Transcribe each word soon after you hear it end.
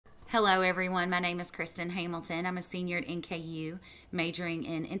Hello, everyone. My name is Kristen Hamilton. I'm a senior at NKU, majoring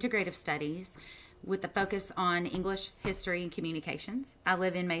in integrative studies with a focus on English, history, and communications. I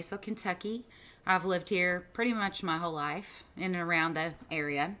live in Maysville, Kentucky. I've lived here pretty much my whole life in and around the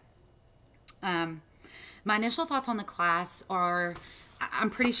area. My initial thoughts on the class are I'm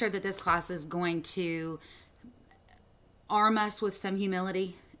pretty sure that this class is going to arm us with some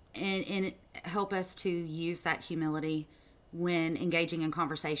humility and help us to use that humility when engaging in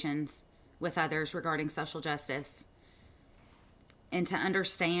conversations with others regarding social justice, and to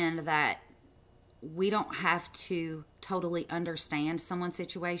understand that we don't have to totally understand someone's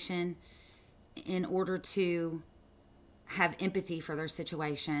situation in order to have empathy for their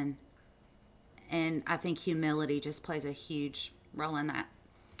situation. And I think humility just plays a huge role in that.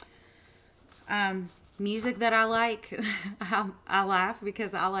 Music that I like, I laugh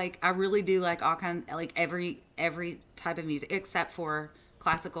because I really do like all kinds, like every type of music except for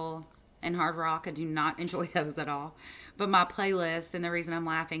classical and hard rock. I do not enjoy those at all. But my playlist, and the reason I'm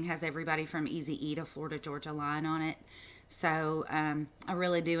laughing, has everybody from Eazy-E to Florida Georgia Line on it. So I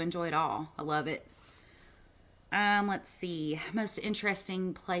really do enjoy it all. I love it. Let's see, most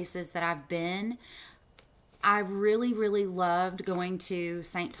interesting places that I've been. I really loved going to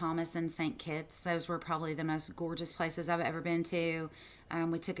St. Thomas and St. Kitts. Those were probably the most gorgeous places I've ever been to.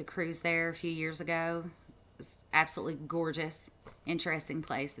 We took a cruise there a few years ago. It was absolutely gorgeous, interesting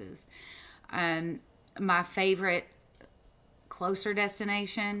places. My favorite closer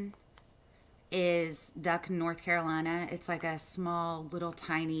destination is Duck, North Carolina. It's like a small, little,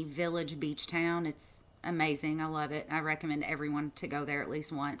 tiny village beach town. It's amazing. I love it. I recommend everyone to go there at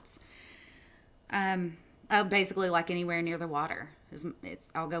least once. Basically, like anywhere near the water.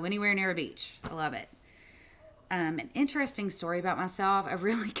 I'll go anywhere near a beach. I love it. An interesting story about myself. I've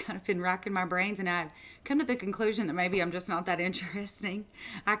really kind of been racking my brains, and I've come to the conclusion that maybe I'm just not that interesting.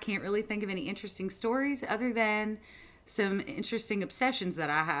 I can't really think of any interesting stories other than some interesting obsessions that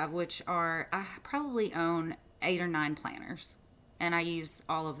I have, which are I probably own 8 or 9 planners, and I use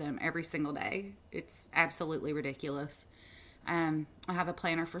all of them every single day. It's absolutely ridiculous. I have a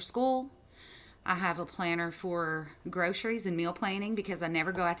planner for school. I have a planner for groceries and meal planning because I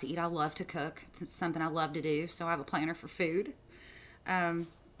never go out to eat. I love to cook. It's something I love to do. So I have a planner for food. I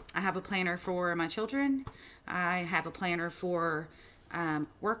have a planner for my children. I have a planner for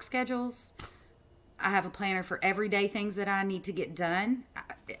work schedules. I have a planner for everyday things that I need to get done.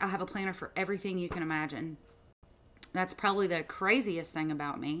 I have a planner for everything you can imagine. That's probably the craziest thing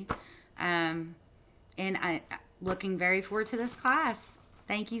about me. And I'm looking very forward to this class.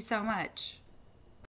 Thank you so much.